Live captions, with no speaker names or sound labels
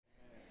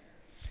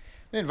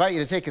I invite you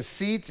to take a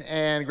seat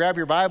and grab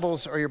your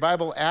Bibles or your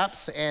Bible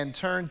apps and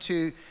turn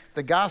to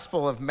the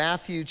Gospel of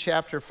Matthew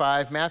chapter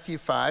 5, Matthew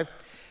 5.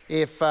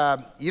 If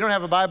you don't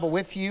have a Bible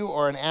with you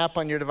or an app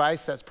on your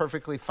device, that's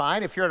perfectly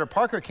fine. If you're at a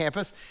Parker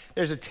campus,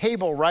 there's a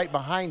table right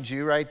behind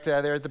you, right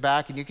there at the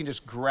back, and you can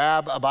just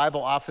grab a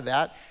Bible off of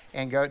that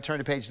and turn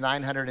to page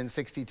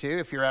 962.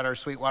 If you're at our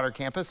Sweetwater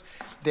campus,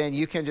 then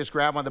you can just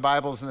grab one of the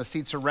Bibles in the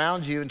seats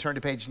around you and turn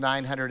to page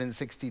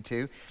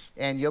 962,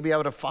 and you'll be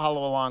able to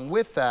follow along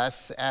with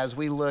us as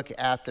we look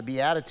at the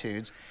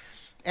Beatitudes.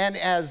 And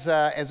as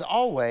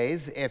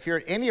always, if you're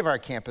at any of our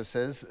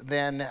campuses,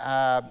 then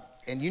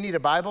and you need a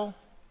Bible,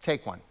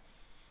 take one.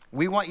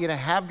 We want you to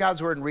have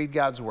God's Word and read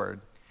God's Word.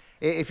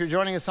 If you're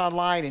joining us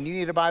online and you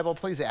need a Bible,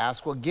 please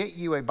ask. We'll get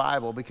you a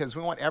Bible because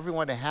we want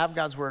everyone to have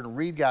God's Word and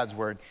read God's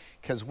Word,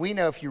 because we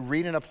know if you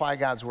read and apply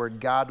God's Word,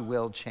 God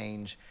will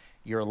change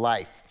your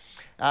life.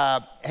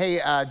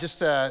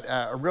 Just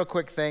a real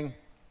quick thing.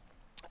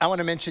 I want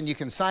to mention you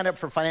can sign up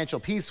for Financial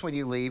Peace when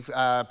you leave.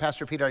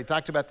 Pastor Pete already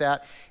talked about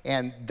that,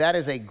 and that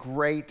is a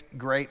great,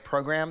 great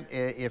program.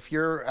 If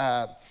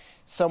you're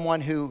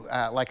someone who,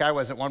 like I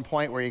was at one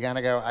point, where you're going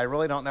to go, I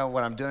really don't know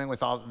what I'm doing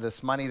with all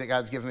this money that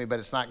God's given me, but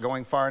it's not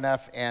going far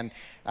enough, and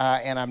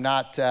I'm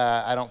not,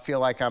 I don't feel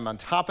like I'm on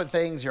top of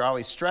things. You're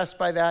always stressed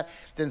by that.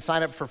 Then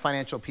sign up for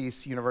Financial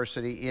Peace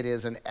University. It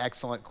is an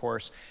excellent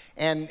course.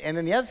 And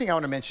then the other thing I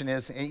want to mention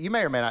is, you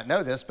may or may not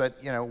know this,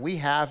 but we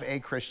have a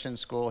Christian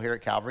school here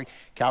at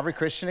Calvary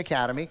Christian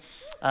Academy,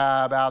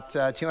 about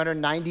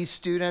 290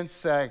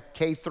 students,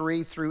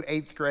 K3 through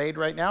 8th grade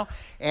right now,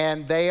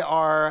 and they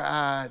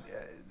are.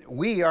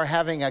 We are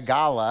having a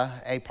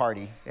gala, a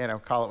party,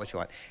 call it what you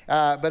want.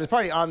 But it's a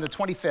party on the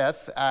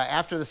 25th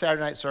after the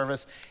Saturday night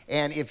service.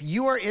 And if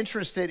you are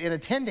interested in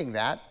attending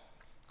that,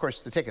 of course,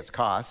 the tickets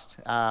cost,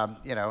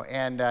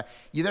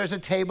 there's a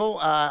table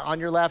on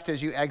your left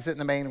as you exit in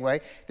the main way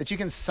that you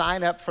can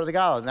sign up for the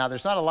gala. Now,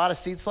 there's not a lot of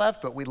seats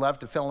left, but we'd love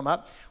to fill them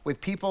up with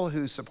people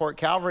who support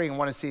Calvary and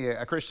want to see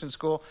a Christian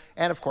school.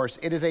 And, of course,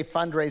 it is a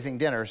fundraising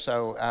dinner,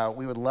 so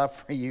we would love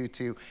for you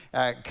to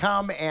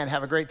come and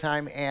have a great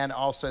time and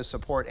also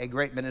support a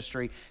great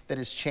ministry that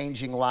is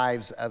changing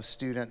lives of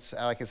students.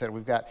 Like I said,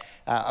 we've got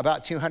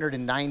about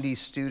 290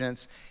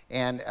 students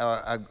and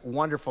a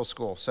wonderful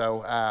school.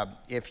 So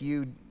if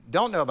you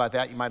don't know about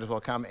that, you might as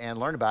well come and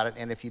learn about it.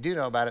 And if you do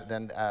know about it,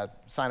 then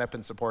sign up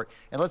and support.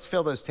 And let's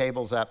fill those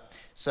tables up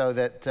so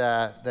that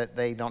that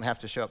they don't have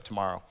to show up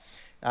tomorrow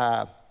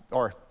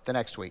or the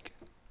next week.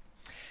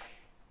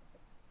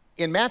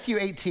 In Matthew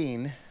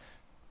 18,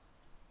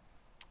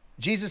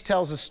 Jesus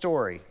tells a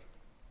story.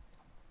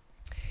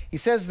 He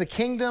says, the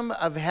kingdom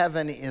of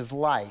heaven is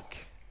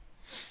like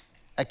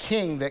a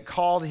king that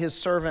called his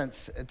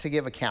servants to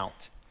give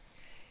account.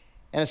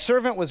 And a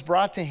servant was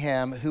brought to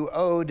him who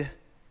owed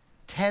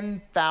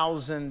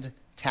 10,000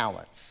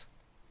 talents.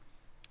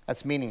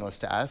 That's meaningless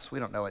to us. We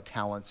don't know what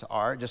talents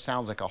are. It just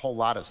sounds like a whole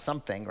lot of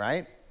something,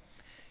 right?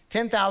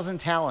 10,000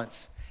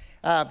 talents.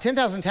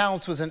 10,000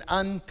 talents was an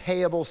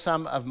unpayable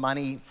sum of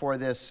money for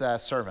this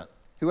servant,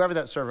 whoever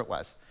that servant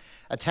was.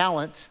 A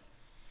talent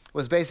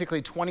was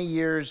basically 20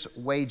 years'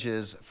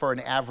 wages for an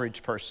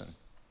average person.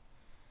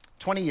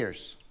 20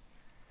 years.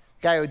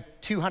 Guy owed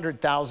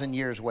 200,000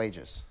 years'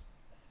 wages.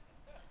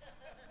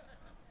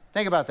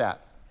 Think about that.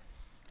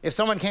 If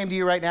someone came to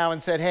you right now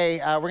and said, hey,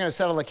 we're going to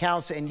settle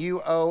accounts and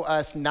you owe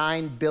us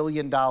 $9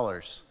 billion.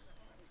 Now,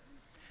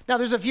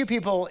 there's a few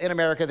people in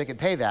America that could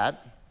pay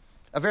that,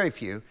 a very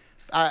few,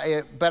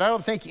 but I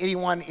don't think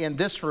anyone in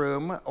this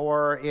room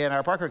or in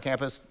our Parker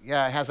campus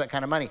has that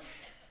kind of money.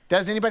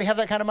 Does anybody have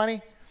that kind of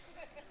money?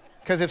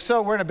 Because if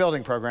so, we're in a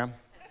building program.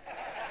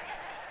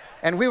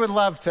 And we would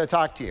love to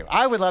talk to you.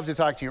 I would love to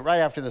talk to you right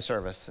after the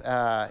service.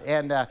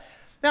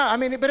 No, I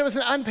mean, but it was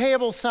an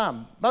unpayable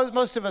sum.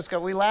 Most of us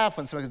we laugh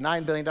when someone goes,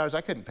 $9 billion,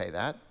 I couldn't pay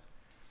that.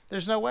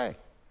 There's no way.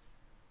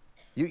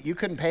 You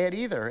couldn't pay it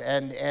either.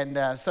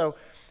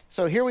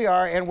 So here we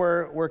are, and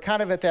we're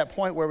kind of at that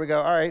point where we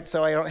go, all right,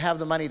 so I don't have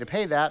the money to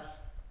pay that,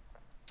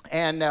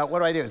 and what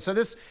do I do? So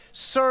this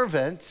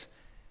servant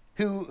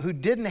who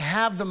didn't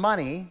have the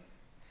money,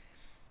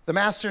 the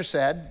master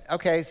said,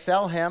 okay,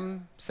 sell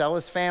him, sell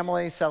his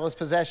family, sell his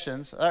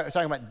possessions. We're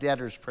talking about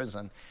debtor's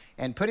prison.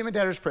 And put him in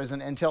debtor's prison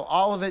until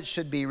all of it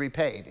should be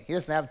repaid. He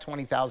doesn't have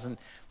 20,000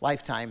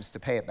 lifetimes to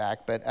pay it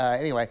back, but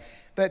anyway.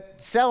 But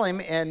sell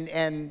him,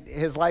 and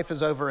his life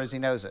is over as he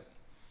knows it.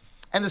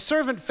 And the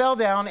servant fell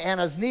down on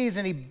his knees,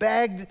 and he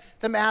begged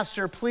the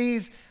master,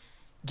 please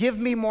give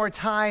me more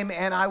time,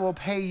 and I will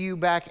pay you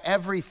back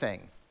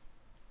everything.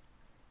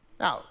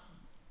 Now,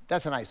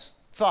 that's a nice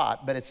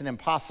thought, but it's an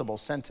impossible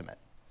sentiment.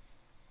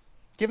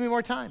 Give me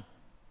more time.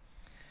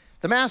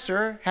 The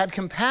master had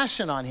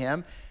compassion on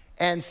him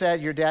and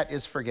said, your debt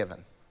is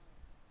forgiven.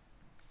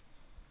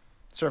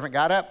 Servant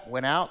got up,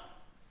 went out,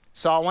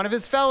 saw one of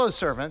his fellow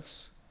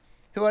servants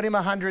who owed him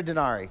 100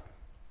 denarii.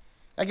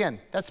 Again,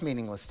 that's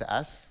meaningless to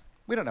us.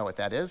 We don't know what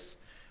that is.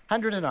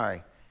 100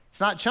 denarii. It's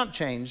not chump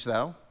change,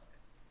 though.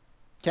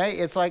 Okay,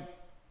 it's like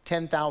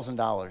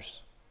 $10,000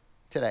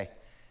 today.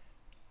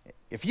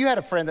 if you had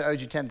a friend that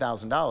owed you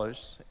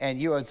 $10,000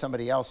 and you owed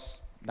somebody else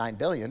 $9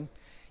 billion,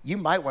 you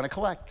might want to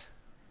collect,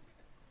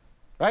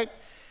 right?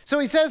 So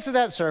he says to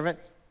that servant,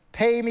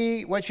 pay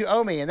me what you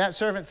owe me. And that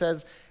servant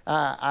says,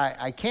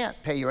 I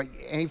can't pay you.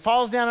 And he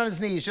falls down on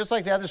his knees, just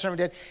like the other servant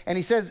did. And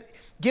he says,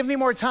 give me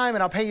more time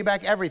and I'll pay you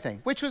back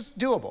everything, which was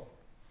doable.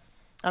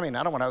 I mean,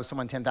 I don't want to owe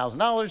someone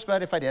 $10,000,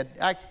 but if I did,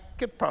 I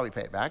could probably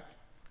pay it back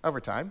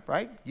over time,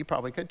 right? You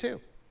probably could too.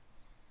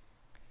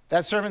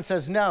 That servant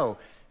says, no,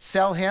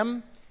 sell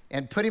him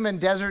and put him in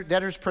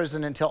debtor's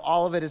prison until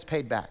all of it is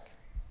paid back.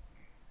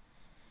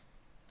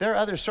 There are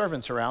other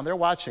servants around. They're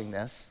watching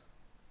this.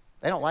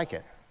 They don't like it.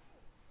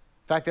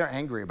 In fact, they're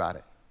angry about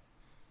it.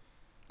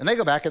 And they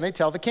go back and they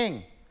tell the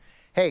king,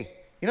 hey,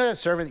 you know that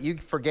servant that you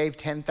forgave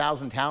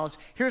 10,000 talents?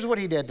 Here's what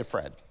he did to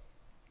Fred.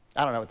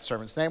 I don't know what the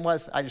servant's name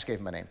was. I just gave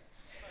him a name.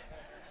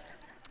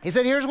 He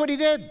said, here's what he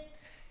did.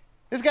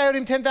 This guy owed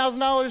him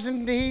 $10,000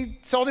 and he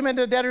sold him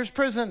into a debtor's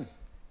prison.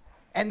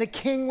 And the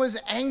king was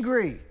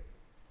angry.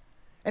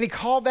 And he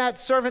called that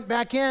servant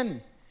back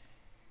in.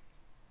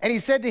 And he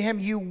said to him,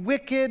 you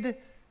wicked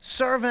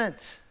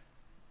servant,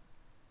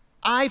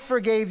 I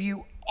forgave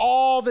you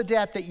all the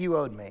debt that you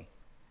owed me.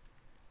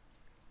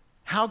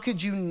 How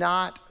could you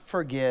not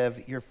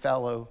forgive your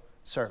fellow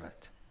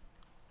servant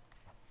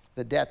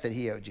the debt that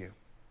he owed you?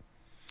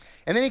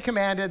 And then he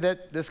commanded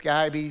that this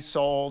guy be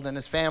sold and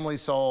his family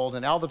sold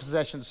and all the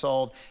possessions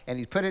sold, and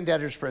he's put in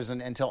debtor's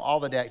prison until all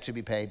the debt should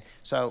be paid,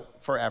 so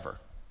forever.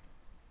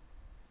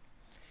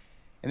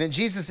 And then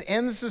Jesus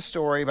ends the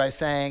story by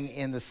saying,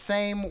 in the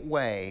same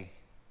way,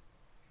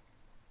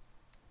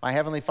 my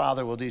heavenly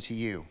Father will do to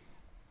you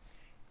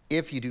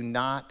if you do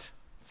not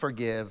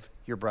forgive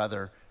your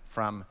brother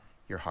from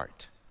your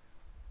heart.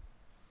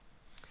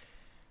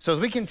 So as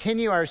we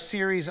continue our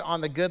series on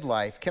the good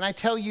life, can I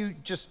tell you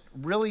just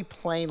really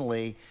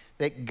plainly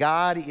that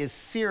God is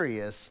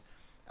serious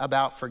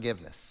about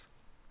forgiveness?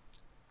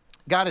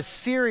 God is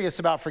serious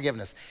about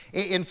forgiveness.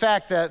 In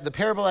fact, the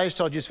parable I just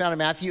told you is found in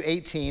Matthew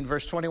 18,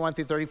 verse 21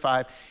 through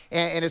 35,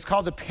 and it's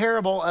called the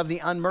parable of the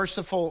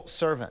unmerciful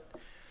servant.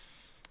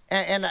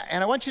 And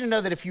I want you to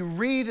know that if you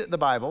read the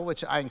Bible,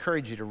 which I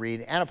encourage you to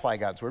read and apply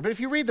God's word, but if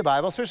you read the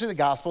Bible, especially the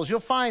Gospels, you'll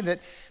find that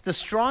the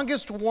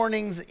strongest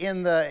warnings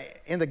in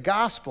the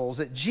Gospels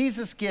that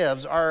Jesus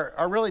gives are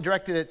really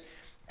directed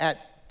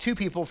at two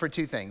people for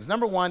two things.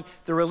 Number one,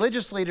 the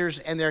religious leaders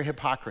and their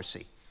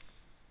hypocrisy.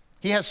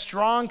 He has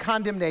strong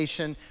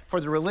condemnation for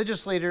the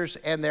religious leaders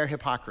and their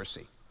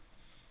hypocrisy.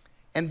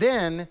 And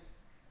then,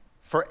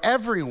 for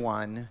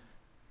everyone,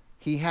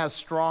 he has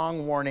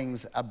strong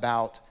warnings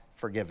about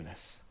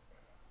forgiveness.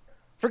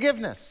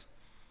 Forgiveness.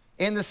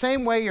 In the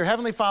same way your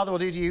heavenly Father will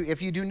do to you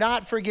if you do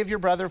not forgive your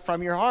brother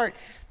from your heart.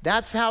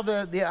 That's how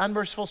the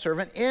unmerciful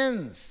servant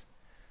ends.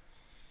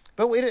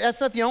 But that's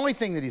not the only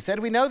thing that he said.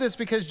 We know this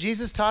because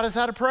Jesus taught us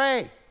how to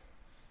pray.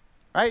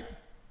 Right?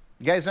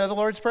 You guys know the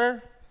Lord's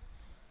Prayer?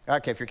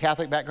 Okay, if you're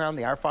Catholic background,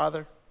 the Our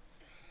Father.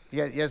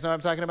 You guys know what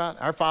I'm talking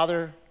about? Our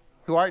Father,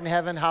 who art in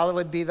heaven,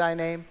 hallowed be thy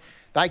name.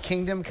 Thy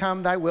kingdom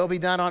come, thy will be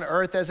done on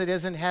earth as it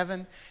is in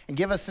heaven. And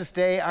give us this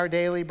day our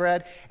daily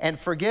bread. And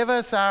forgive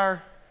us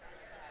our...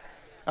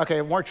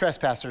 Okay, more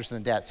trespassers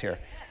than debts here.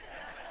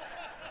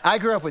 I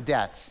grew up with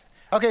debts.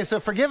 Okay, so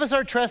forgive us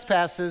our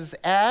trespasses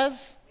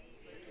as...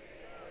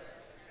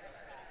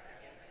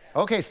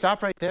 Okay,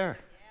 stop right there.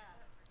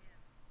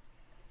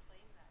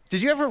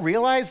 Did you ever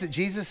realize that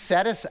Jesus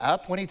set us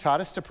up when he taught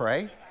us to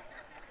pray?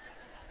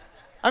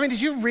 I mean,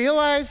 did you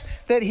realize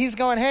that he's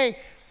going, hey,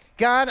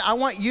 God, I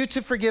want you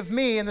to forgive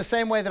me in the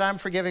same way that I'm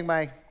forgiving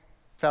my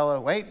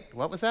fellow... Wait,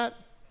 what was that?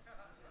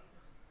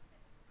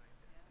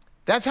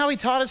 That's how he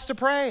taught us to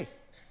pray.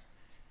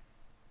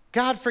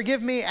 God,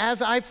 forgive me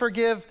as I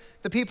forgive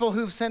the people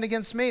who've sinned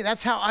against me.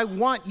 That's how I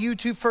want you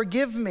to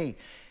forgive me.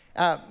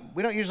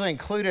 We don't usually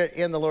include it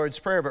in the Lord's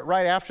Prayer, but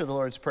right after the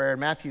Lord's Prayer in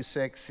Matthew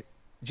 6,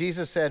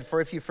 Jesus said,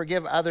 for if you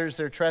forgive others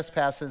their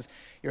trespasses,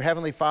 your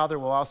heavenly Father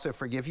will also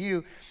forgive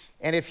you.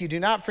 And if you do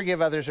not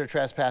forgive others their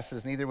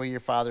trespasses, neither will your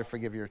Father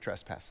forgive your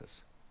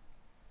trespasses.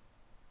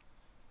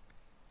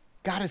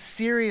 God is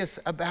serious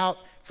about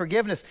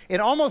forgiveness.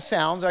 It almost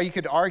sounds, or you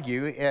could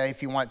argue,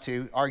 if you want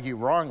to, argue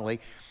wrongly,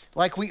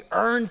 like we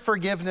earn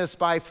forgiveness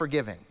by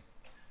forgiving.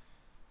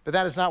 But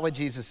that is not what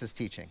Jesus is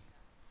teaching.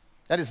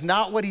 That is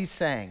not what he's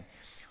saying.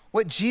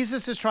 What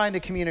Jesus is trying to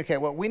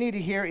communicate, what we need to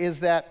hear is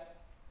that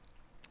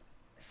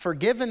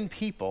forgiven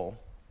people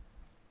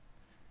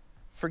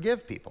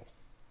forgive people.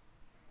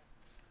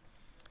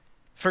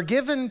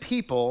 Forgiven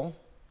people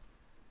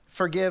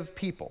forgive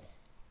people.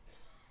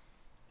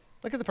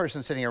 Look at the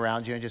person sitting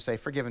around you and just say,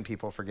 forgiven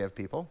people forgive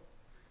people.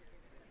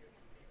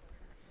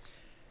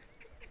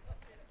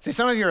 See,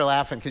 some of you are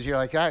laughing because you're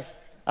like, I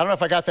don't know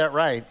if I got that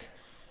right.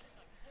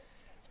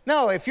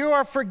 No, if you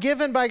are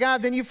forgiven by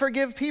God, then you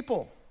forgive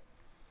people.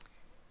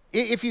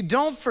 If you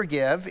don't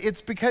forgive,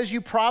 it's because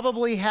you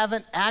probably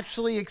haven't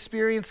actually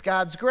experienced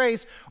God's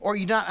grace or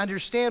you don't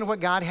understand what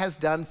God has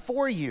done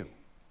for you,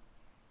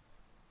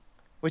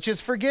 which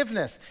is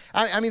forgiveness.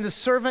 I mean, the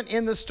servant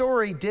in the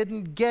story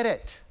didn't get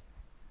it.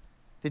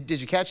 Did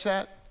you catch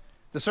that?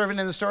 The servant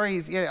in the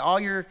story, all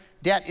your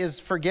debt is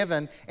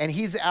forgiven, and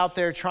he's out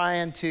there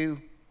trying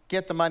to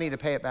get the money to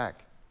pay it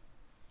back.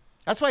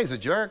 That's why he's a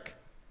jerk.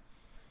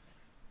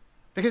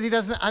 Because he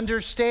doesn't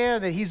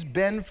understand that he's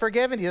been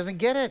forgiven. He doesn't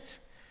get it.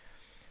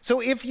 So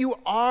if you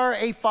are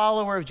a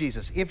follower of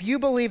Jesus, if you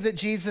believe that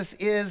Jesus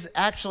is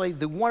actually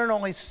the one and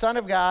only Son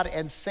of God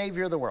and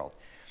Savior of the world,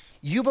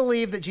 you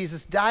believe that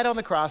Jesus died on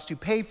the cross to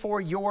pay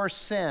for your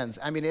sins.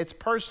 I mean, it's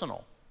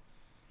personal.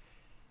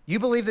 You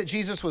believe that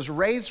Jesus was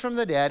raised from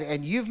the dead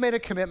and you've made a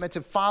commitment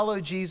to follow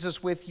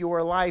Jesus with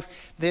your life,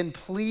 then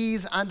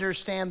please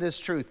understand this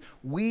truth.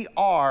 We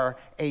are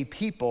a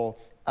people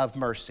of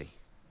mercy.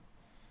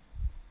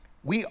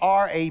 We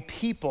are a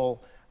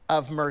people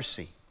of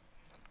mercy.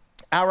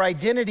 Our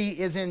identity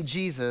is in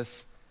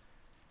Jesus,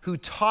 who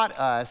taught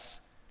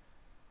us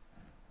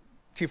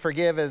to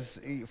forgive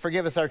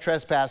us our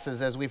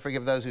trespasses as we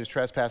forgive those who's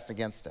trespassed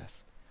against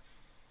us.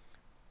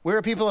 We're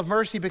a people of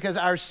mercy because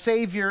our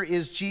Savior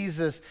is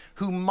Jesus,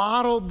 who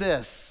modeled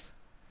this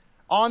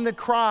on the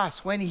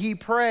cross when he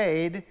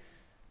prayed,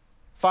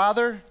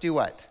 Father, do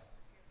what?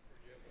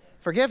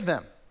 Forgive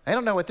them. They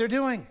don't know what they're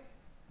doing.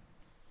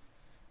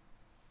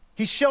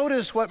 He showed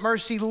us what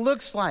mercy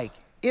looks like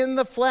in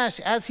the flesh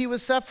as he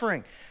was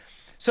suffering.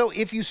 So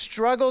if you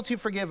struggle to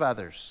forgive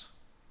others,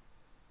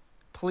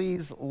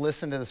 please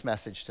listen to this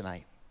message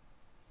tonight.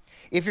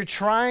 If you're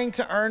trying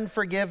to earn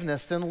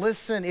forgiveness, then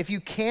listen. If you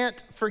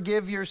can't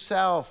forgive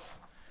yourself,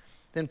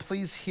 then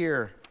please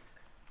hear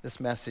this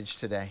message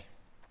today.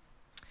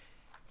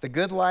 The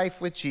good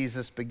life with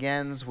Jesus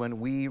begins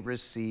when we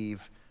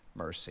receive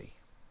mercy.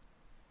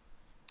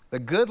 The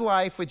good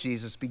life with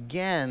Jesus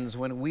begins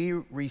when we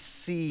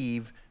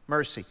receive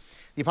mercy.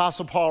 The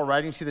Apostle Paul,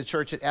 writing to the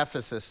church at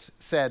Ephesus,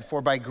 said,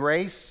 "For by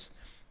grace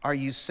are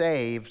you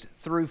saved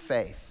through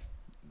faith."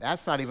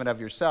 That's not even of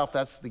yourself,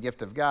 that's the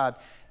gift of God.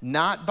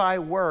 Not by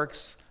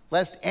works,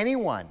 lest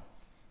anyone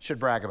should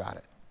brag about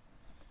it.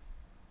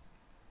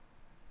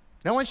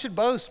 No one should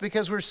boast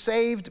because we're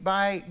saved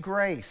by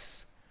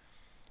grace.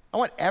 I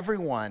want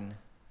everyone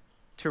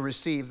to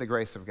receive the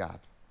grace of God.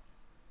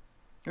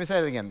 Let me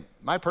say that again.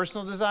 My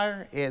personal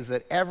desire is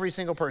that every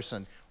single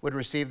person would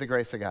receive the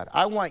grace of God.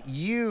 I want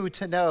you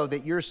to know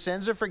that your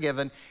sins are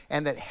forgiven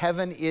and that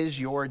heaven is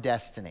your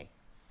destiny.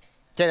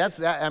 Okay, that's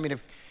that. I mean,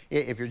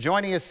 if you're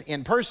joining us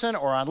in person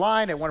or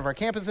online at one of our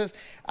campuses,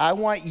 I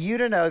want you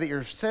to know that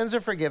your sins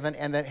are forgiven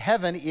and that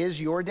heaven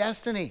is your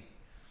destiny.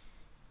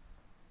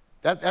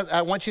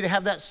 I want you to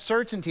have that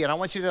certainty, and I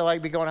want you to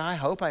be going, I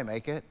hope I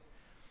make it.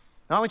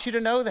 I want you to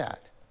know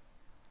that.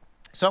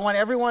 So I want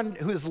everyone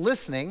who is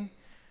listening,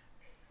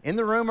 in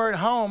the room or at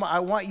home, I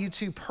want you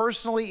to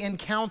personally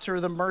encounter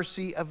the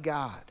mercy of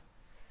God.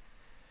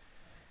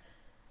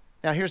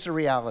 Now, here's the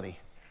reality.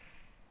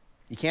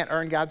 You can't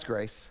earn God's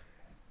grace.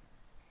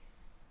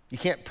 You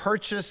can't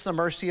purchase the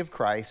mercy of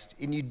Christ,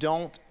 and you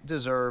don't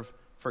deserve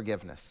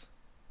forgiveness.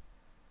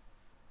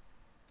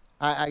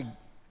 I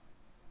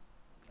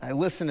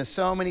listen to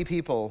so many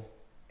people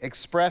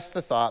express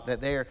the thought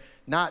that they're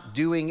not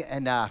doing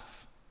enough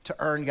to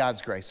earn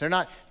God's grace. They're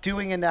not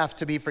doing enough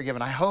to be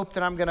forgiven. I hope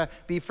that I'm going to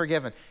be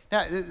forgiven.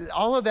 Now,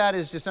 all of that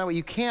is just not what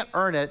you can't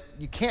earn it.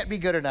 You can't be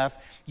good enough.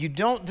 You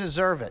don't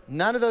deserve it.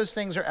 None of those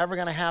things are ever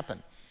going to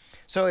happen.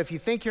 So if you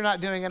think you're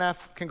not doing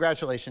enough,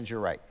 congratulations, you're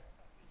right.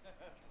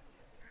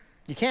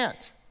 You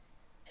can't.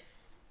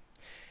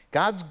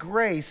 God's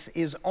grace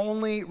is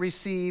only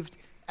received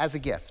as a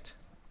gift.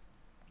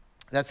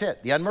 That's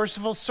it. The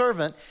unmerciful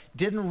servant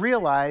didn't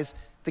realize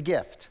the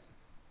gift.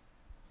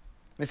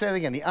 Let me say that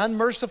again. The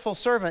unmerciful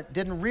servant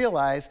didn't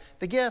realize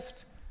the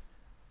gift.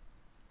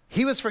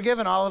 He was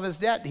forgiven all of his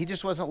debt. He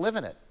just wasn't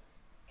living it.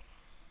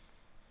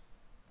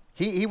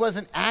 He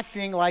wasn't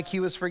acting like he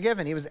was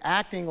forgiven. He was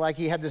acting like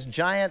he had this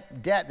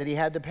giant debt that he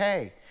had to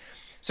pay.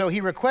 So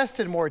he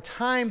requested more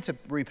time to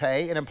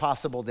repay an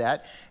impossible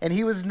debt, and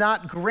he was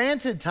not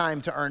granted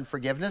time to earn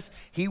forgiveness.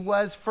 He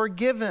was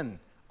forgiven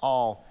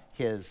all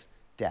his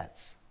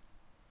debts.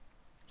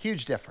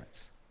 Huge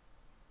difference.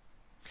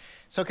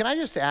 So can I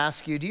just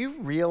ask you, do you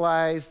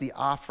realize the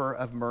offer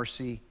of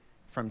mercy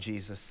from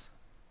Jesus?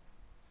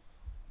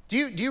 Do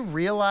you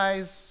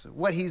realize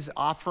what he's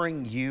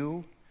offering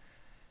you?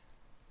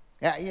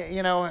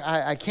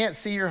 I can't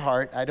see your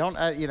heart. I don't,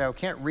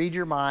 can't read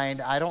your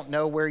mind. I don't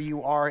know where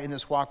you are in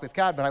this walk with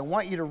God, but I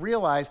want you to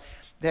realize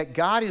that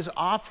God is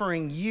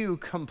offering you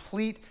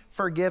complete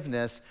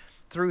forgiveness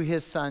through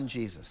his son,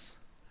 Jesus.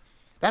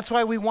 That's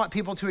why we want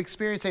people to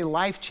experience a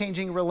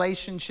life-changing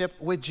relationship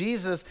with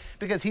Jesus,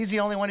 because he's the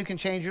only one who can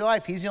change your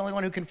life. He's the only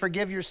one who can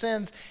forgive your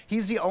sins.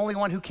 He's the only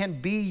one who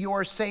can be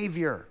your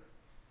Savior.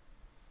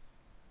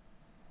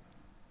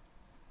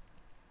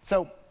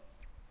 So,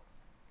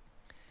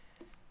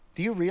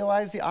 do you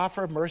realize the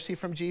offer of mercy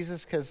from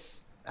Jesus?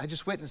 Because I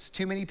just witnessed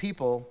too many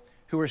people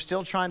who are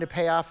still trying to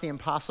pay off the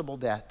impossible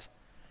debt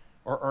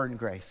or earn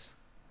grace.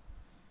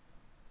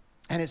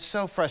 And it's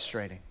so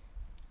frustrating.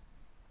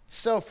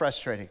 So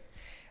frustrating.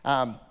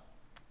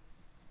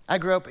 I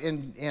grew up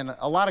in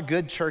a lot of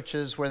good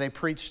churches where they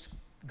preached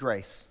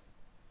grace.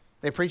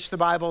 They preached the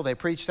Bible. They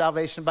preached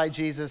salvation by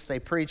Jesus. They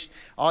preached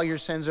all your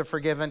sins are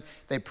forgiven.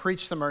 They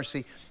preached the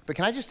mercy. But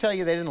can I just tell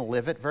you, they didn't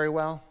live it very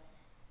well?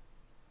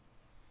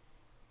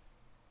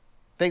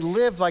 They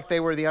lived like they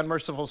were the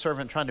unmerciful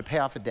servant trying to pay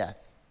off a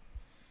debt.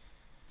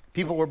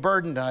 People were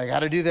burdened. I got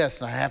to do this,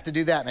 and I have to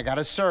do that, and I got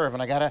to serve,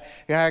 and I got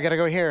to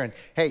go here. And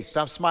hey,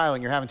 stop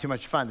smiling. You're having too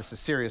much fun. This is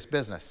serious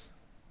business.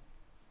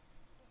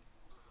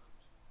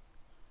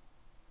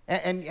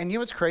 And you know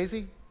what's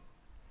crazy?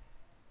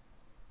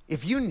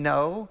 If you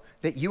know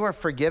that you are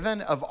forgiven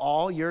of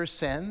all your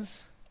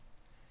sins,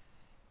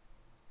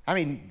 I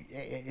mean,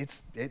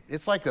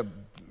 it's like the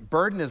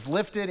burden is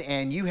lifted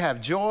and you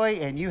have joy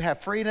and you have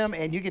freedom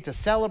and you get to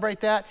celebrate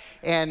that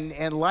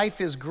and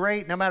life is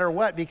great no matter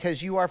what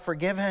because you are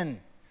forgiven.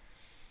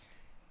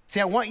 See,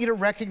 I want you to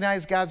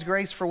recognize God's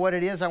grace for what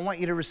it is. I want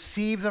you to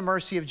receive the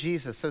mercy of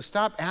Jesus. So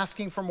stop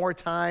asking for more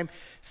time.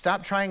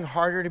 Stop trying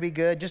harder to be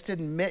good. Just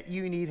admit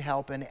you need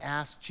help and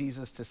ask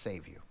Jesus to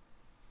save you.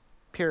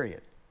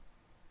 Period.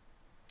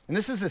 And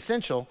this is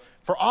essential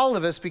for all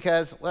of us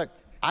because, look,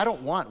 I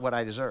don't want what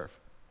I deserve.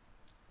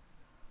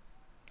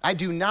 I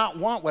do not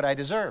want what I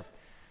deserve.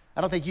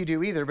 I don't think you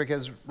do either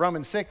because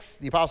Romans 6,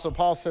 the Apostle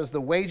Paul says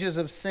the wages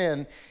of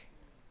sin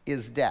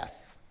is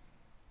death.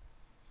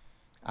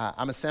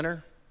 I'm a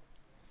sinner.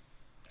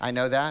 I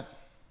know that.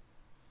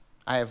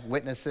 I have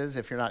witnesses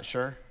if you're not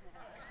sure.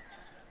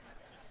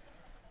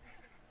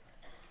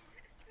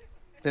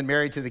 Been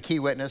married to the key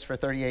witness for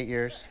 38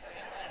 years.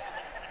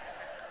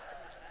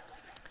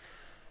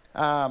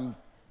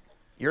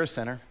 You're a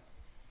sinner.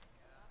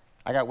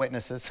 I got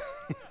witnesses.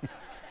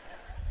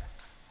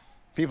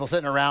 People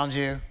sitting around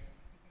you,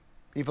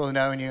 people who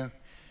know you.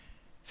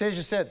 See, as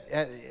you said,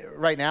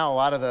 right now, a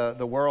lot of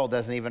the world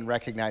doesn't even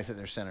recognize that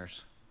they're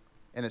sinners.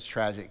 And it's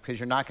tragic because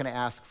you're not going to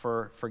ask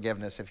for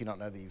forgiveness if you don't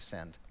know that you've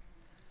sinned.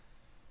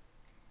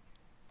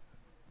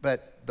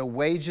 But the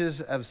wages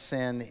of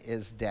sin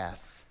is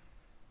death.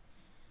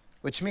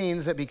 Which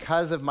means that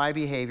because of my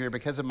behavior,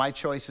 because of my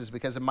choices,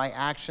 because of my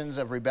actions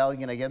of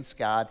rebellion against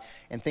God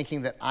and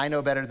thinking that I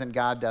know better than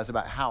God does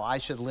about how I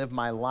should live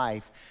my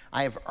life,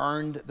 I have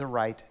earned the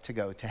right to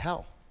go to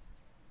hell.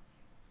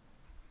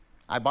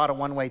 I bought a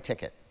one-way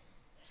ticket.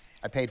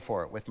 I paid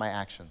for it with my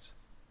actions.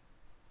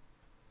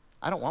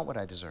 I don't want what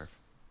I deserve.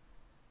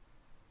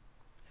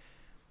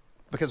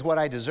 Because what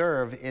I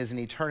deserve is an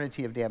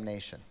eternity of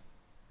damnation.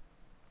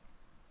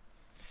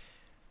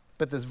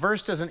 But this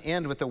verse doesn't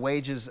end with the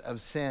wages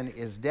of sin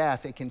is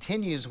death. It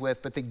continues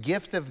with, but the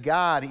gift of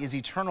God is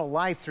eternal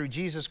life through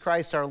Jesus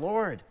Christ our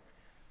Lord.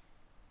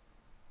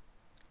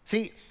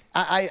 See,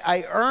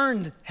 I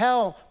earned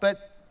hell,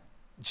 but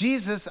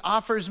Jesus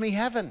offers me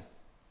heaven.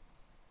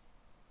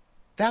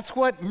 That's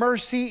what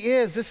mercy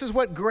is. This is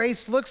what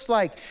grace looks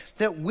like,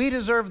 that we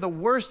deserve the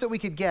worst that we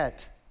could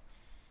get.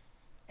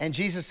 And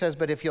Jesus says,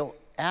 but if you'll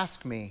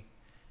ask me,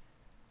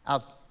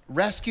 I'll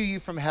rescue you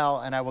from hell,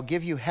 and I will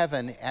give you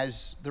heaven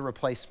as the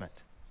replacement.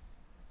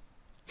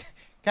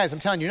 Guys, I'm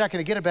telling you, you're not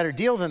going to get a better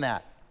deal than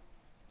that.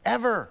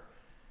 Ever.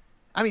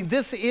 I mean,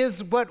 this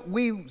is what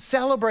we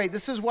celebrate.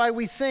 This is why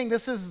we sing.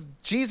 This is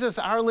Jesus,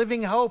 our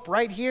living hope,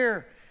 right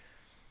here.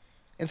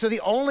 And so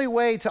the only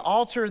way to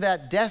alter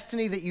that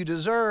destiny that you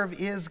deserve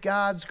is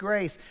God's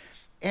grace.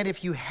 And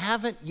if you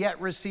haven't yet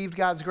received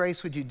God's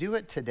grace, would you do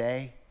it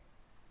today?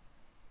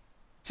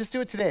 Just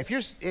do it today. If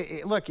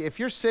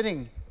you're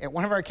sitting at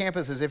one of our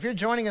campuses, if you're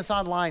joining us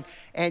online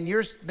and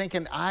you're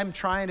thinking, I'm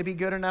trying to be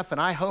good enough and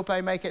I hope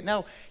I make it.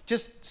 No,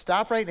 just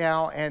stop right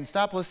now and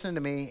stop listening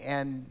to me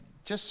and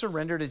just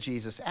surrender to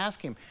Jesus.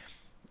 Ask him,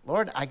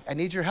 Lord, I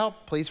need your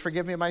help. Please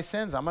forgive me of my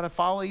sins. I'm going to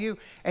follow you.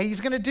 And he's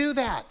going to do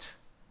that.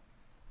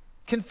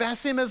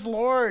 Confess him as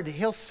Lord.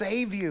 He'll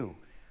save you.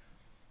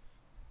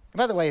 And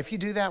by the way, if you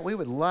do that, we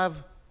would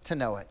love to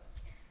know it.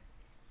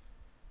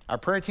 Our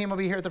prayer team will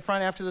be here at the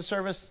front after the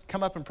service.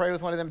 Come up and pray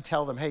with one of them.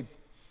 Tell them, hey,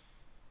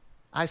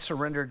 I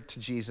surrendered to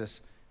Jesus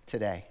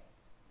today.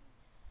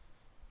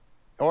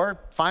 Or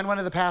find one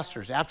of the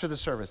pastors after the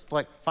service.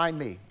 Like, find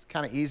me. It's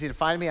kind of easy to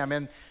find me. I'm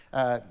in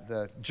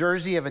the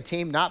jersey of a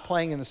team not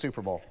playing in the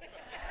Super Bowl.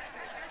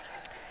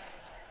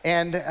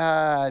 And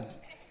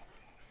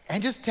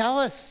just tell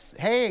us,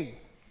 hey,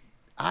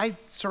 I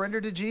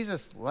surrendered to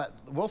Jesus.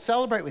 We'll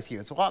celebrate with you.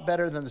 It's a lot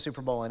better than the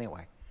Super Bowl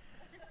anyway.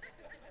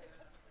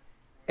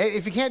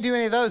 If you can't do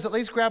any of those, at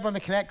least grab one of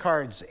the Connect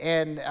cards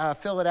and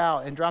fill it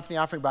out and drop in the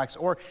offering box.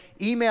 Or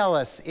email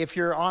us if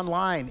you're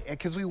online,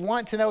 because we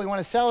want to know, we want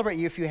to celebrate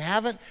you. If you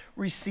haven't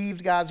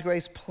received God's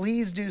grace,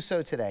 please do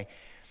so today.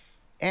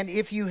 And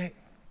if you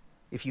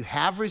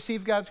have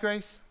received God's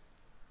grace,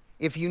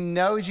 if you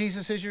know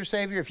Jesus is your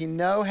Savior, if you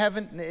know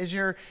heaven is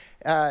your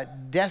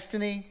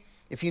destiny,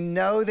 if you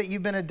know that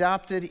you've been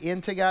adopted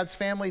into God's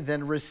family,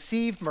 then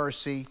receive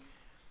mercy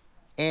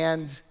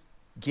and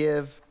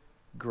give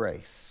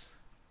grace.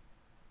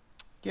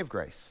 Give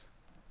grace.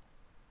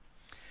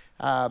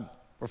 We're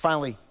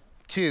finally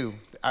to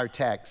our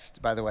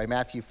text, by the way,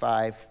 Matthew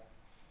 5.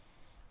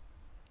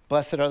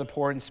 Blessed are the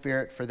poor in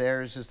spirit, for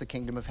theirs is the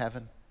kingdom of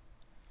heaven.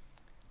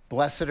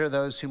 Blessed are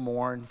those who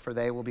mourn, for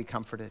they will be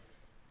comforted.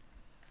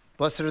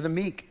 Blessed are the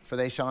meek, for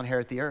they shall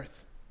inherit the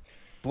earth.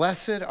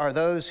 Blessed are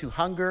those who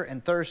hunger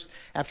and thirst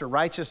after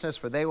righteousness,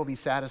 for they will be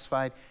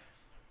satisfied.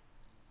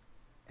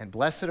 And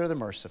blessed are the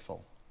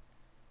merciful,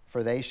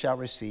 for they shall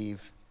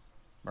receive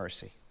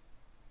mercy.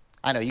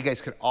 I know, you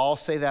guys could all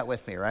say that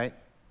with me, right?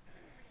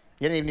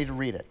 You don't even need to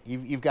read it.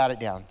 You've got it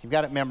down. You've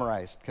got it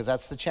memorized, because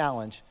that's the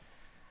challenge.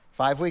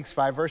 5 weeks,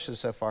 5 verses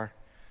so far.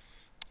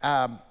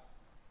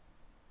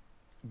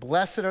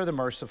 Blessed are the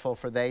merciful,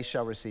 for they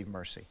shall receive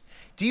mercy.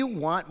 Do you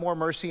want more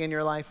mercy in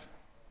your life?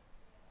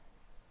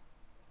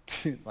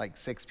 Like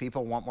 6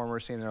 people want more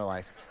mercy in their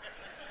life.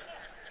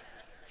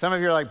 Some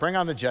of you are like, bring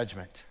on the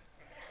judgment.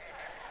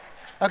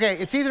 Okay,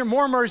 it's either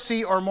more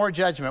mercy or more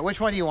judgment. Which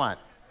one do you want?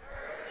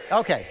 Mercy.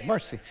 Okay,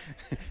 mercy.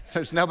 So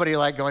there's nobody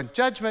like going,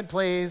 judgment,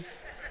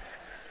 please.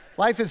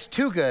 Life is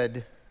too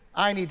good.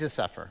 I need to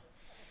suffer.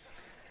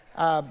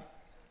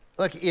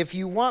 Look, if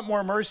you want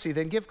more mercy,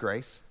 then give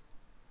grace.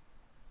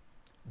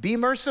 Be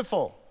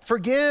merciful.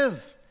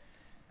 Forgive.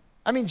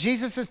 I mean,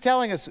 Jesus is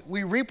telling us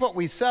we reap what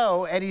we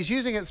sow, and he's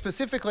using it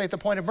specifically at the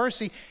point of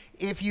mercy.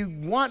 If you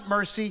want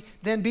mercy,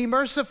 then be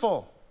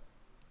merciful.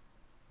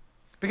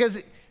 Because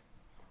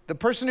the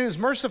person who's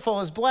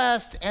merciful is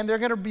blessed, and they're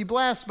going to be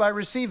blessed by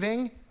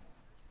receiving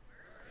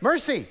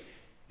mercy.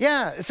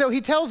 Yeah, so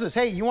he tells us,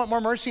 hey, you want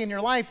more mercy in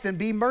your life, then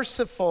be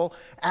merciful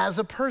as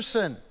a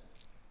person.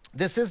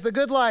 This is the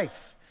good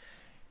life.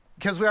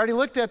 Because we already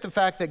looked at the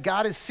fact that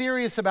God is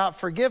serious about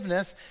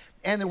forgiveness,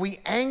 and that we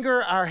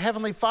anger our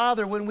Heavenly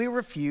Father when we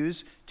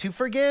refuse to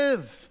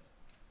forgive.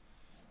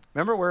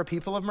 Remember, we're a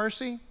people of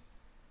mercy.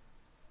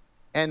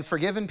 And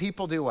forgiven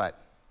people do what?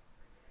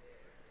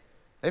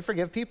 They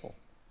forgive people.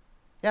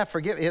 Yeah,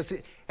 forgive.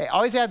 Hey,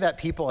 always add that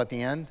people at the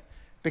end,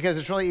 because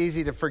it's really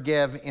easy to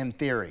forgive in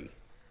theory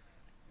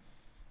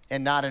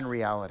and not in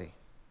reality.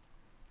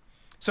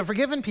 So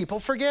forgiven people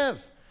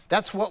forgive.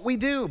 That's what we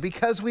do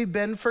because we've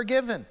been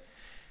forgiven.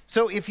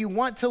 So if you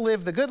want to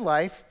live the good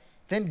life,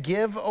 then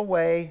give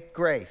away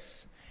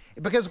grace.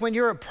 Because when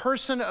you're a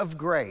person of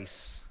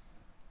grace,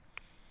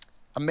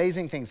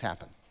 amazing things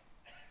happen.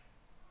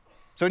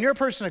 So when you're a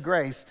person of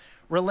grace,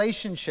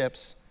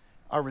 relationships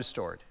are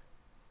restored.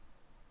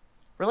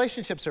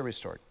 Relationships are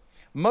restored.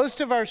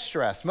 Most of our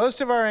stress,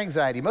 most of our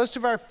anxiety, most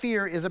of our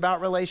fear is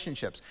about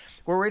relationships.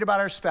 We're worried about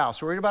our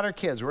spouse, we're worried about our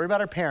kids, we're worried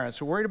about our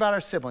parents, we're worried about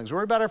our siblings, we're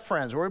worried about our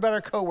friends, we're worried about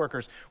our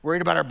coworkers, we're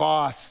worried about our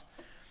boss,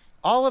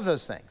 all of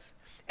those things.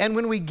 And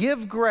when we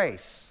give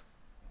grace,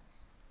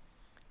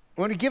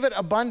 when we give it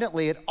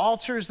abundantly, it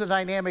alters the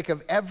dynamic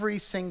of every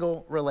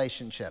single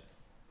relationship.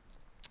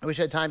 I wish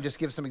I had time to just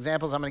give some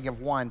examples. I'm going to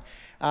give one.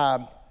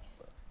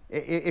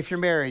 If you're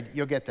married,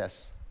 you'll get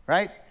this,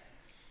 right?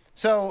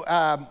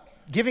 So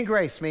giving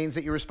grace means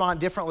that you respond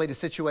differently to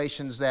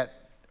situations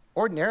that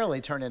ordinarily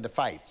turn into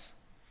fights.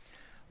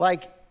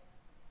 Like,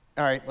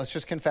 all right, let's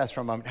just confess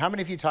for a moment. How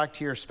many of you talk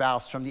to your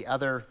spouse from the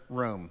other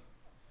room?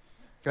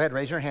 Go ahead,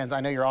 raise your hands. I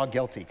know you're all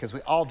guilty because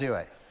we all do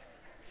it.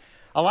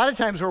 A lot of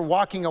times we're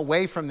walking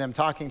away from them,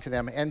 talking to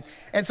them, and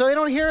so they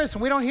don't hear us,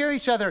 and we don't hear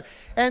each other.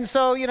 And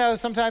so,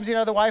 sometimes,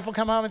 the wife will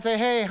come home and say,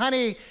 hey,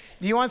 honey,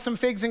 do you want some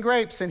figs and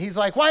grapes? And he's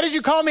like, why did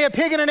you call me a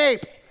pig and an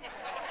ape?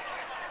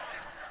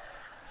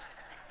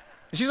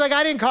 And she's like,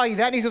 I didn't call you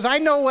that. And he goes, I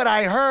know what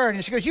I heard.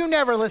 And she goes, you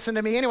never listen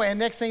to me anyway. And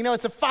next thing you know,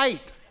 it's a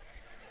fight.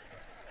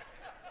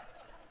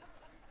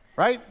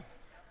 Right? I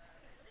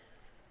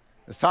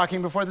was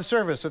talking before the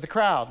service with the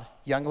crowd,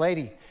 young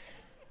lady.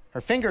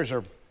 Her fingers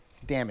are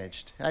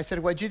damaged. And I said,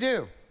 what'd you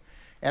do?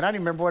 And I don't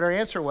even remember what her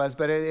answer was,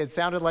 but it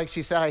sounded like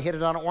she said, I hit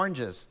it on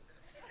oranges.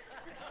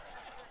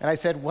 And I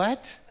said,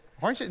 what?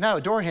 Oranges? No,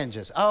 door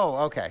hinges. Oh,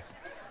 okay.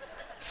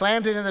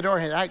 Slammed it in the door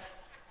hinge.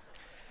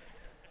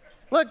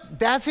 Look,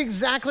 that's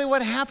exactly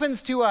what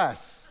happens to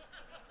us.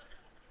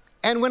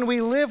 And when we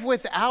live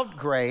without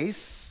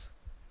grace,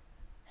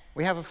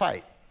 we have a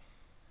fight.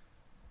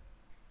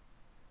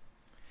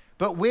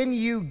 But when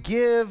you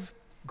give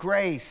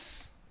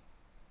grace,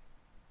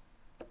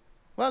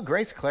 well,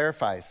 grace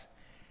clarifies.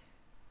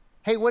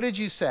 Hey, what did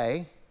you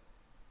say?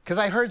 Because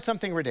I heard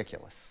something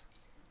ridiculous.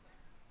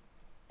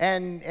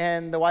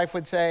 And the wife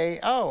would say,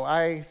 oh,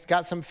 I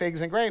got some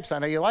figs and grapes. I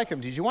know you like them.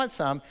 Did you want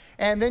some?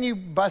 And then you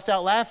bust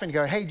out laughing and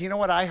go, hey, do you know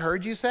what I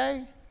heard you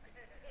say?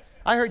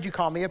 I heard you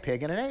call me a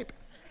pig and an ape.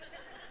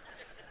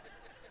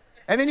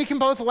 And then you can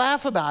both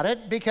laugh about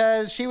it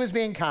because she was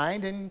being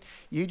kind and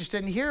you just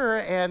didn't hear her.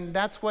 And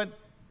that's what,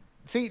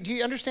 see, do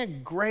you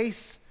understand?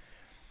 Grace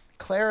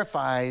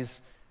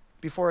clarifies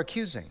before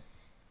accusing.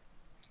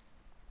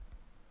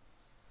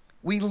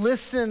 We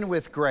listen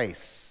with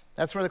grace.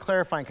 That's where the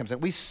clarifying comes in.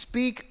 We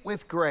speak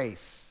with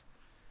grace,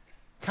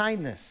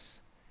 kindness.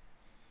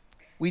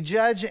 We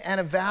judge and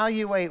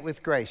evaluate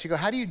with grace. You go,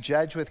 how do you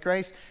judge with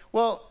grace?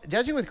 Well,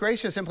 judging with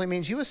grace just simply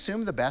means you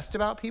assume the best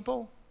about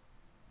people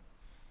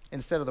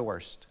instead of the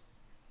worst.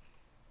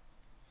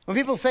 When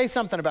people say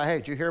something about, hey,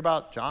 did you hear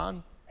about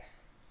John?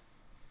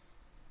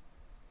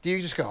 Do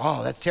you just go,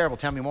 oh, that's terrible,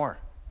 tell me more?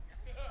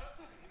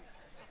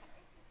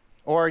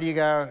 Or do you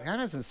go, that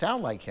doesn't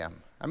sound like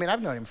him. I mean,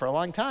 I've known him for a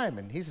long time,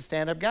 and he's a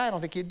stand-up guy. I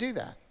don't think he'd do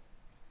that.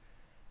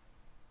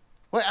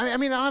 Well, I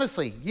mean,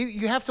 honestly,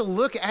 you have to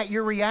look at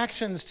your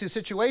reactions to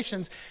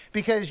situations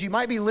because you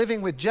might be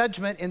living with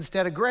judgment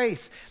instead of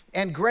grace,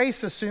 and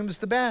grace assumes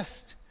the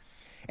best.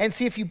 And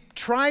see, if you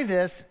try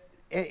this,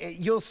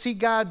 you'll see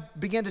God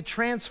begin to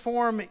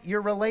transform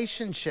your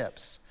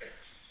relationships.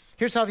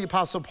 Here's how the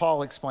Apostle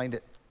Paul explained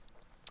it,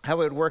 how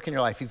it would work in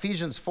your life.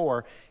 Ephesians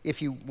 4,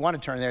 if you want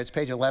to turn there, it's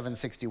page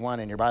 1161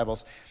 in your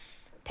Bibles.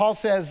 Paul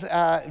says,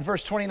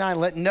 verse 29,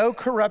 let no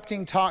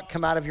corrupting talk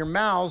come out of your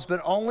mouths,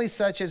 but only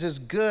such as is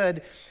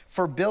good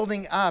for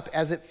building up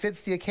as it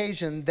fits the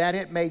occasion, that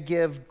it may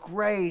give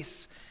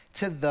grace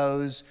to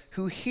those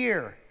who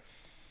hear.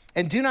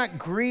 And do not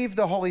grieve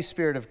the Holy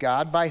Spirit of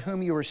God, by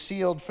whom you were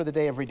sealed for the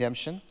day of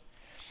redemption.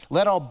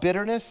 Let all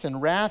bitterness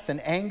and wrath and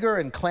anger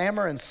and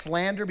clamor and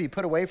slander be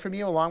put away from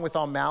you, along with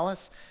all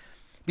malice.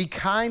 Be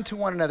kind to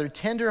one another,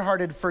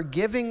 tenderhearted,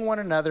 forgiving one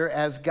another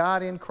as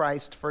God in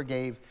Christ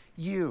forgave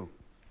you.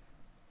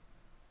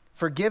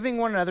 Forgiving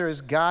one another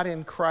as God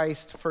in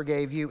Christ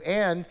forgave you.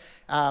 And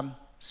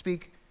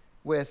speak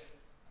with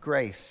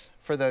grace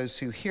for those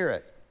who hear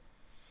it.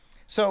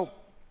 So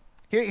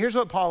here's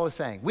what Paul is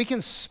saying. We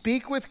can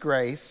speak with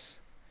grace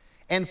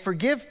and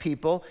forgive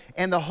people,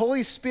 and the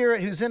Holy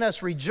Spirit who's in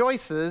us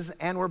rejoices,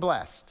 and we're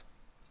blessed.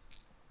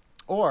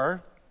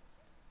 Or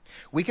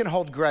we can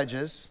hold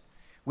grudges,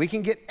 we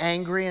can get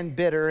angry and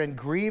bitter and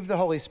grieve the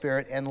Holy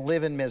Spirit and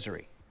live in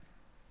misery.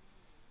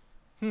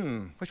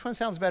 Which one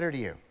sounds better to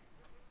you?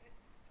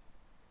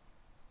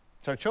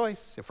 It's our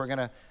choice. If we're going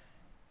to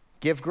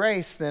give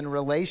grace, then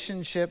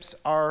relationships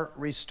are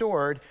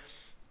restored.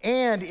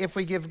 And if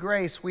we give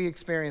grace, we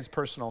experience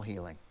personal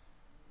healing.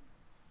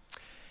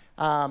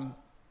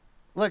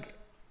 Look,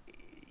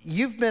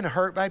 you've been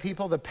hurt by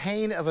people. The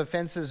pain of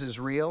offenses is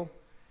real.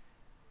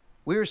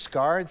 We are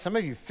scarred, some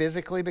of you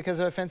physically because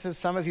of offenses,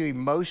 some of you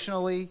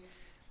emotionally,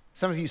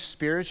 some of you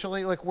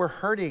spiritually. Like, we're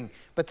hurting,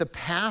 but the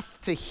path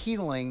to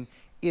healing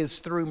is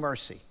through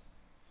mercy.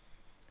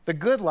 The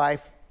good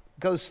life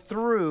goes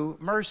through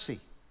mercy.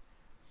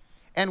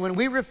 And when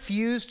we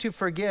refuse to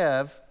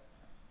forgive,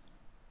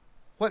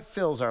 what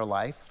fills our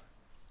life?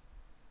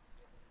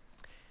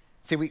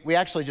 See, we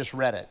actually just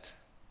read it,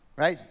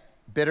 right?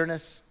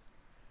 Bitterness,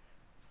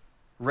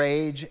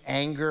 rage,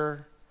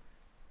 anger,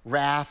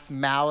 wrath,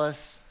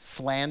 malice,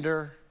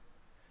 slander.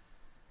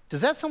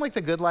 Does that sound like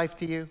the good life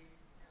to you?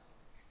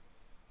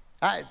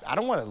 I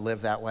don't want to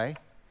live that way.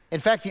 In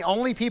fact, the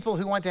only people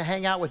who want to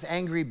hang out with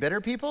angry,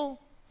 bitter people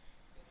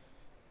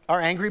are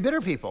angry,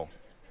 bitter people.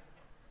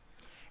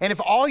 And if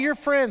all your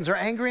friends are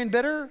angry and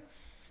bitter,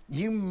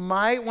 you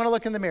might want to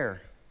look in the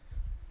mirror.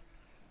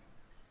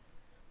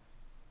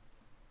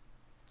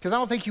 Because I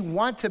don't think you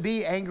want to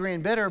be angry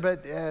and bitter,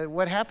 but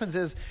what happens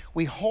is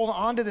we hold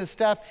on to this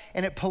stuff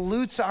and it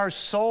pollutes our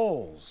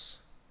souls.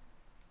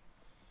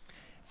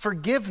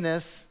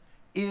 Forgiveness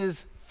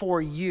is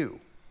for you.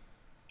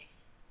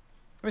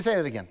 Let me say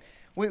that again.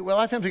 A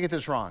lot of times we get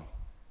this wrong.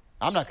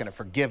 I'm not going to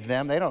forgive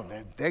them.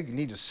 They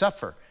need to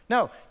suffer.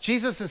 No,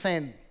 Jesus is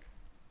saying,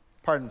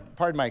 pardon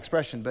my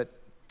expression, but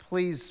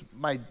please,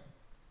 my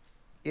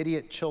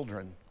idiot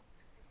children,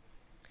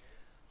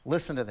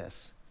 listen to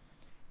this.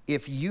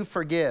 If you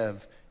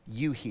forgive,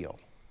 you heal.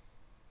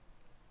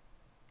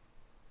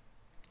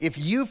 If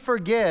you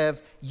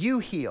forgive, you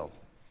heal.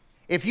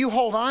 If you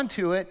hold on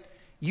to it,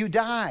 you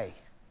die.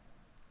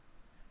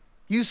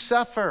 You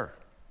suffer.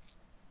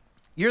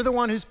 You're the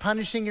one who's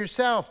punishing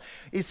yourself.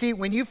 You see,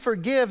 when you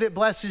forgive, it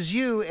blesses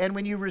you, and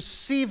when you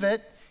receive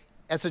it,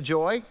 that's a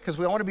joy, because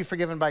we want to be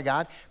forgiven by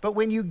God. But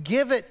when you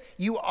give it,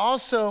 you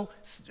also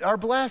are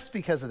blessed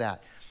because of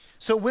that.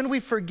 So when we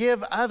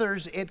forgive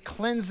others, it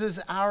cleanses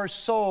our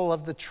soul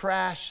of the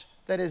trash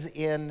that is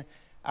in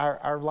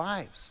our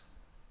lives.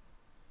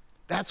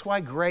 That's why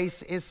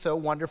grace is so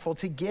wonderful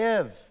to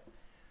give.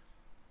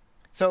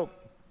 So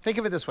think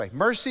of it this way.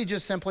 Mercy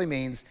just simply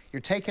means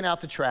you're taking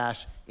out the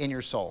trash in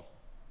your soul.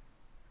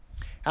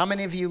 How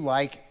many of you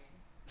like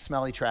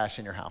smelly trash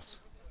in your house?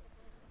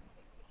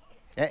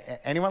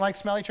 Anyone like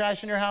smelly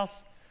trash in your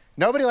house?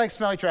 Nobody likes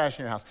smelly trash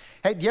in your house.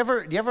 Hey, do you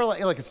ever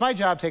look, it's my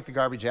job to take the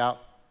garbage out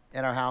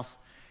in our house.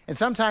 And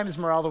sometimes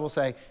Meralda will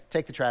say,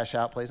 take the trash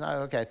out, please.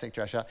 Oh, okay, take the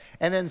trash out.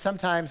 And then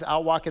sometimes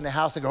I'll walk in the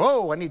house and go,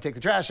 oh, I need to take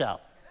the trash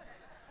out.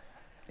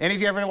 Any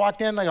of you ever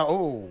walked in? They go,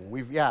 oh,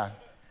 yeah.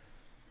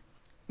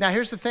 Now,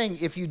 here's the thing.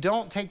 If you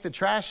don't take the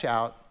trash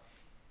out,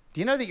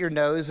 do you know that your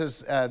nose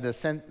is,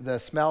 the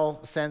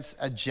smell sense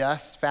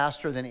adjusts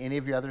faster than any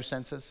of your other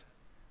senses?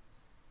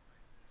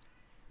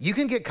 You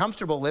can get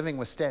comfortable living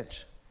with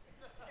stench.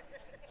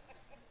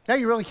 No,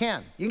 you really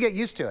can. You can get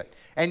used to it.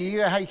 And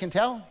you know how you can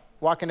tell?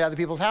 Walking to other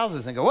people's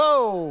houses and go,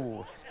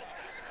 whoa.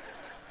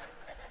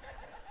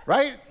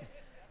 Right?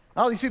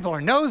 Oh, these people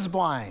are nose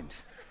blind.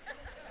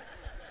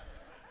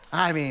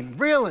 I mean,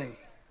 really?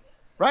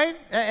 Right?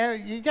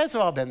 You guys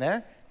have all been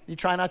there. You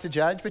try not to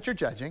judge, but you're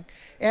judging.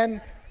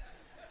 And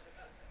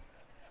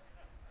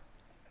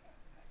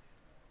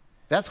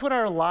that's what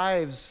our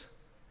lives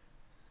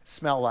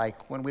smell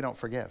like when we don't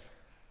forgive.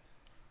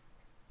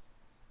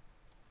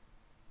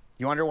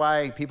 You wonder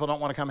why people don't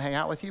want to come hang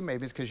out with you?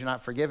 Maybe it's because you're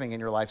not forgiving and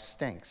your life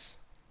stinks.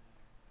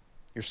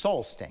 Your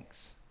soul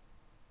stinks.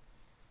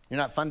 You're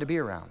not fun to be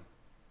around.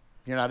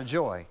 You're not a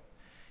joy.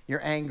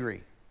 You're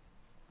angry.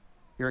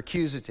 You're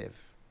accusative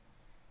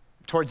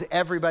towards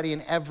everybody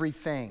and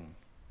everything.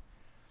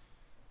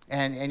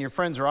 And your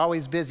friends are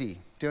always busy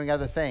doing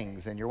other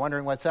things, and you're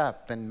wondering what's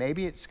up. And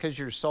maybe it's because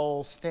your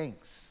soul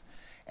stinks,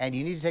 and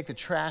you need to take the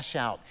trash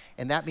out,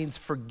 and that means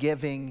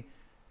forgiving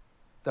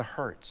the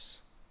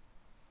hurts.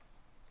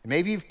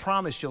 Maybe you've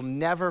promised you'll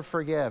never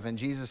forgive, and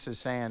Jesus is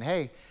saying,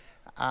 hey,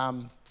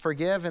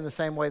 forgive in the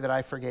same way that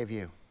I forgave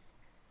you.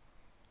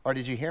 Or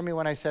did you hear me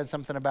when I said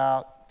something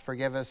about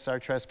forgive us our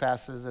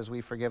trespasses as we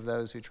forgive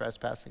those who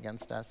trespass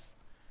against us?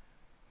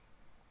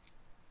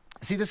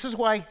 See, this is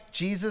why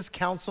Jesus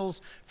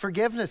counsels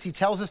forgiveness. He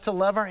tells us to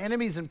love our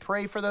enemies and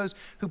pray for those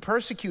who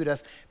persecute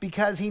us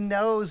because he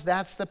knows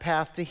that's the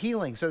path to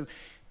healing. So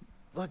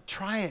look,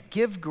 try it.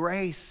 Give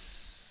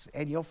grace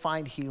and you'll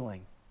find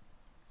healing.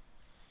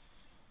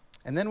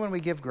 And then when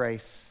we give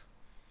grace,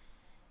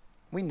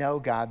 we know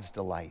God's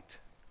delight.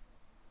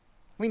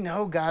 We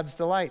know God's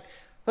delight.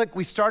 Look,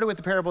 we started with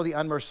the parable of the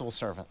unmerciful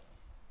servant.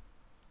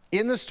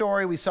 In the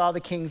story, we saw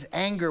the king's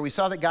anger. We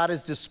saw that God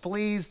is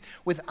displeased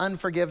with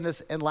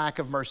unforgiveness and lack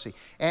of mercy.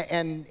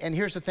 And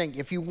here's the thing.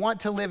 If you want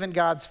to live in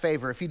God's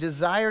favor, if you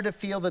desire to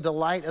feel the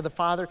delight of the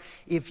Father,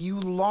 if you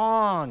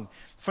long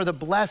for the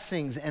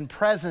blessings and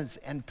presence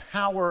and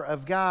power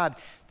of God,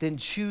 then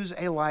choose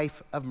a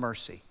life of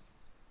mercy.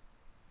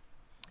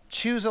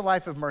 Choose a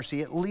life of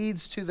mercy. It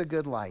leads to the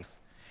good life.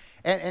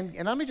 And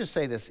let me just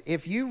say this.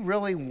 If you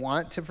really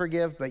want to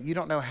forgive, but you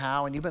don't know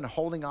how, and you've been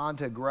holding on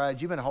to a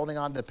grudge, you've been holding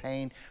on to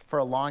pain for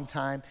a long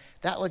time,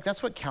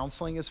 that's what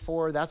counseling is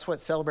for. That's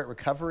what Celebrate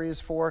Recovery is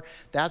for.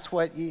 That's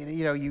what,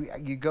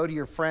 you go to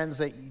your friends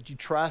that you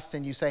trust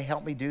and you say,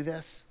 help me do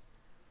this.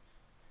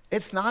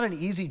 It's not an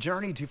easy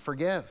journey to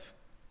forgive,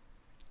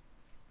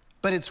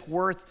 but it's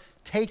worth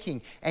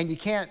taking. And you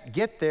can't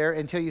get there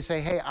until you say,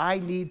 hey, I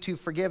need to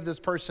forgive this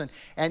person.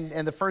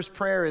 And the first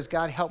prayer is,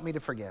 God, help me to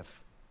forgive.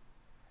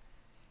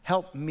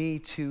 Help me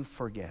to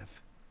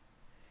forgive.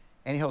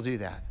 And he'll do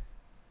that.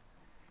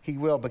 He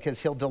will, because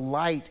he'll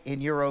delight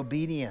in your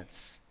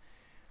obedience.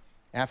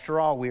 After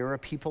all, we are a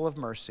people of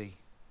mercy.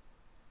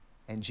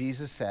 And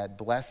Jesus said,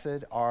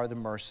 blessed are the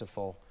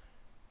merciful,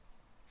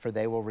 for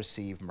they will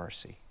receive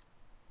mercy.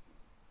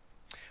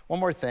 One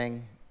more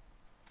thing.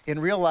 In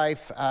real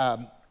life,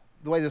 the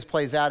way this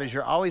plays out is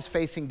you're always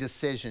facing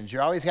decisions. You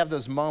always have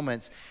those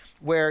moments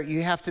where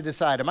you have to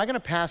decide, am I going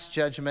to pass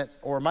judgment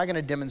or am I going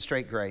to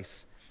demonstrate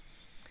grace?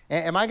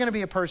 Am I going to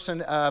be a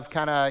person of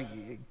kind of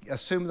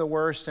assume the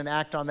worst and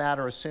act on that,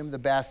 or assume the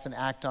best and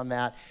act on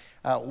that?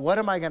 What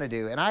am I going to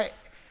do? And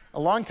a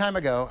long time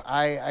ago,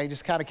 I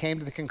just kind of came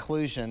to the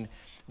conclusion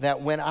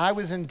that when I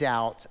was in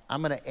doubt,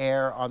 I'm going to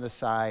err on the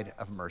side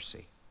of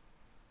mercy.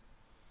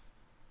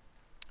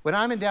 When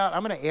I'm in doubt,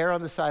 I'm going to err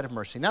on the side of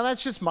mercy. Now,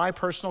 that's just my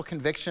personal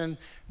conviction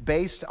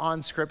based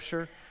on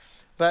Scripture,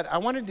 but I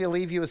wanted to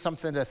leave you with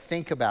something to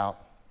think about,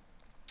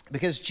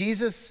 because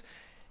Jesus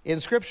in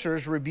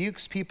Scriptures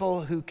rebukes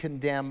people who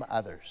condemn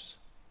others.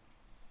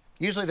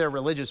 Usually they're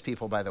religious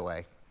people, by the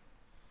way.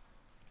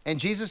 And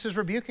Jesus is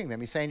rebuking them.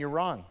 He's saying, you're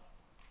wrong.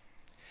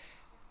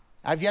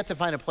 I've yet to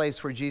find a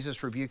place where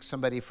Jesus rebukes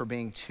somebody for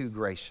being too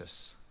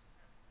gracious,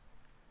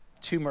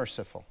 too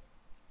merciful.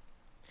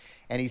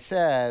 And he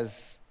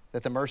says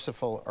that the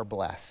merciful are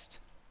blessed.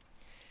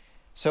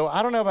 So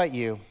I don't know about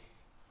you,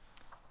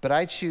 but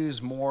I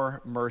choose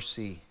more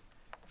mercy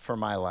for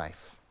my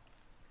life.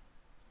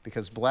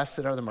 Because blessed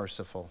are the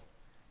merciful,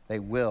 they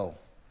will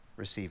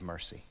receive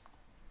mercy.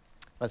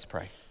 Let's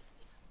pray.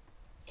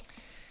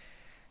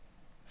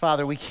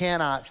 Father, we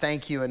cannot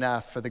thank you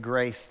enough for the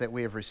grace that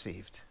we have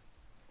received.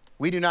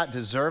 We do not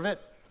deserve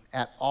it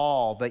at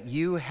all, but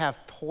you have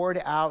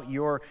poured out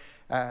your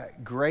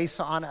grace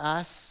on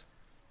us,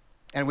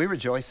 and we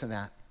rejoice in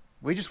that.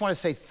 We just want to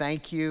say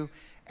thank you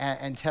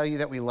and tell you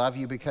that we love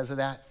you because of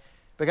that.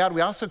 But God,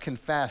 we also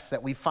confess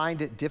that we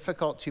find it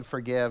difficult to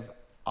forgive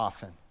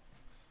often.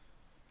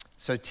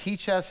 So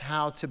teach us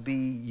how to be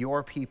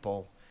your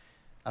people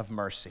of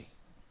mercy.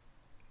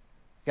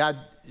 God,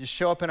 just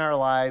show up in our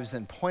lives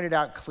and point it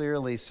out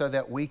clearly so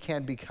that we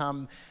can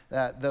become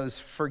those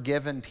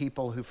forgiven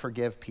people who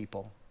forgive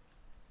people.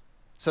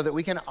 So that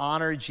we can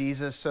honor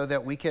Jesus, so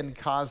that we can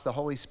cause the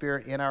Holy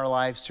Spirit in our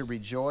lives to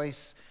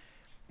rejoice,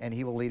 and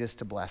he will lead us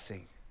to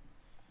blessing.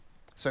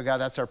 So God,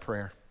 that's our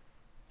prayer.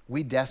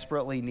 We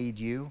desperately need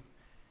you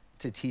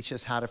to teach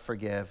us how to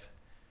forgive.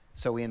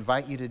 So we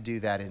invite you to do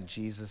that in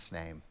Jesus'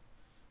 name.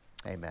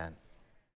 Amen.